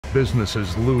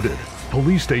Businesses looted,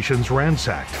 police stations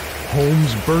ransacked,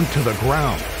 homes burnt to the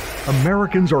ground.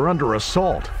 Americans are under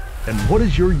assault. And what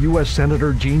is your U.S.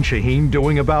 Senator Jeanne Shaheen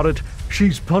doing about it?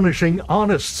 She's punishing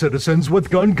honest citizens with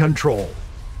gun control.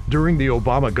 During the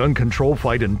Obama gun control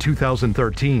fight in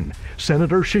 2013,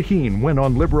 Senator Shaheen went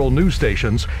on liberal news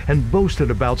stations and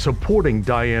boasted about supporting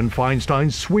Dianne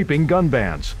Feinstein's sweeping gun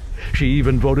bans. She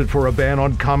even voted for a ban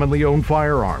on commonly owned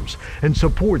firearms and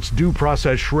supports due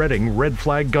process shredding red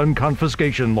flag gun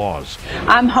confiscation laws.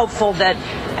 I'm hopeful that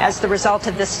as the result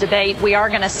of this debate, we are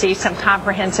going to see some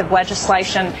comprehensive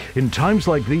legislation. In times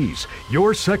like these,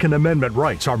 your Second Amendment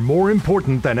rights are more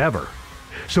important than ever.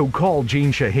 So call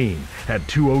Jeanne Shaheen at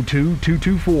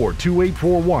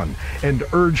 202-224-2841 and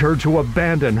urge her to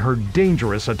abandon her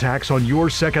dangerous attacks on your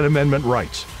Second Amendment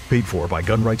rights. Paid for by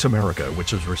Gun Rights America,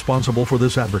 which is responsible for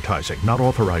this advertising, not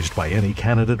authorized by any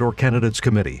candidate or candidates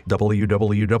committee.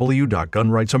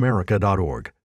 www.gunrightsamerica.org.